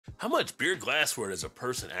How much beer glassware does a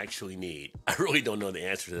person actually need? I really don't know the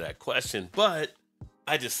answer to that question, but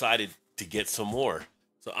I decided to get some more.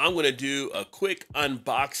 So I'm going to do a quick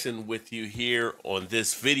unboxing with you here on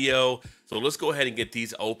this video. So let's go ahead and get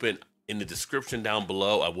these open. In the description down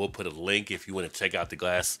below, I will put a link if you want to check out the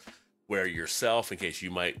glassware yourself in case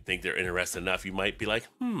you might think they're interesting enough. You might be like,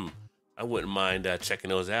 I wouldn't mind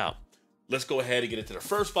checking those out. Let's go ahead and get into the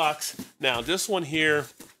first box. Now, this one here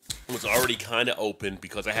was already kind of open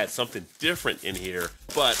because I had something different in here,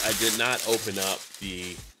 but I did not open up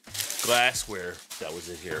the glassware that was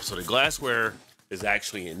in here. So the glassware is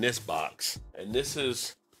actually in this box, and this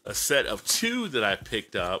is a set of two that I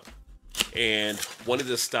picked up. And one of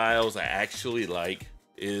the styles I actually like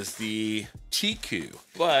is the TQ.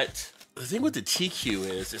 But the thing with the TQ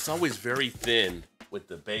is it's always very thin with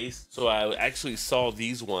the base. So I actually saw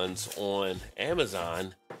these ones on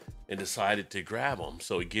Amazon and decided to grab them.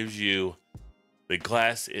 So it gives you the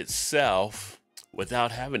glass itself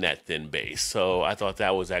without having that thin base. So I thought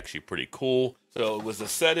that was actually pretty cool. So it was a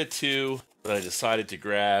set of two that I decided to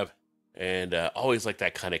grab, and always like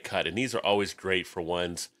that kind of cut. And these are always great for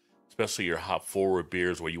ones, especially your hop forward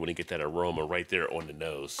beers where you want to get that aroma right there on the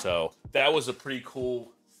nose. So that was a pretty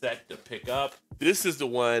cool set to pick up. This is the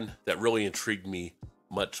one that really intrigued me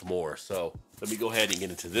much more. So let me go ahead and get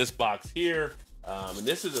into this box here. And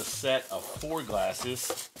this is a set of 4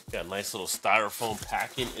 glasses. Got a nice little styrofoam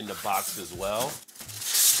packing in the box as well.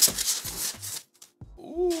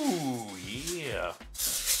 Ooh, yeah.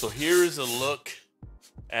 So here is a look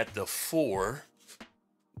at the 4.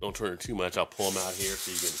 Don't turn it too much. I'll pull them out here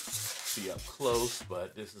so you can see up close,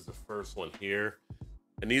 but this is the first one here.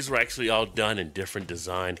 And these were actually all done in different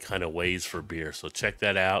design kind of ways for beer. So check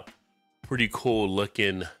that out. Pretty cool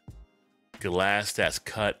looking glass that's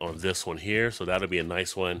cut on this one here. So that'll be a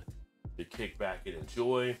nice one to kick back and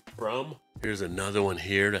enjoy from. Here's another one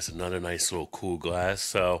here. That's another nice little cool glass.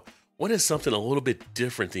 So what is something a little bit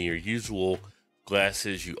different than your usual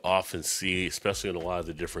glasses you often see, especially in a lot of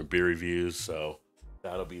the different beer reviews. So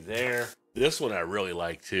that'll be there. This one I really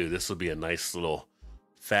like too. This will be a nice little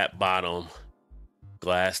fat bottom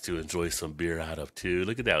glass to enjoy some beer out of too.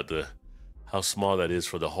 Look at that, how small that is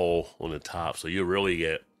for the hole on the top. So you really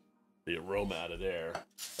get the aroma out of there.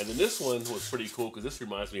 And then this one was pretty cool because this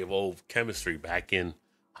reminds me of old chemistry back in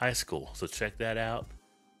high school. So check that out.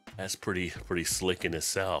 That's pretty slick in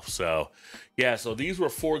itself. So yeah, so these were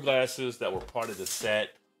 4 glasses that were part of the set,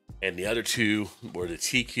 and the other 2 were the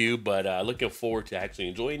TQ, but looking forward to actually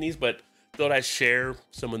enjoying these. But thought I'd share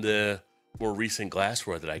some of the more recent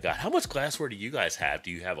glassware that I got. How much glassware do you guys have? Do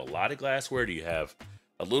you have a lot of glassware? Do you have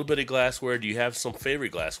a little bit of glassware? Do you have some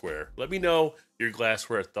favorite glassware? Let me know your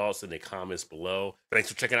glassware thoughts in the comments below. Thanks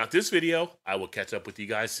for checking out this video. I will catch up with you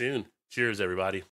guys soon. Cheers, everybody.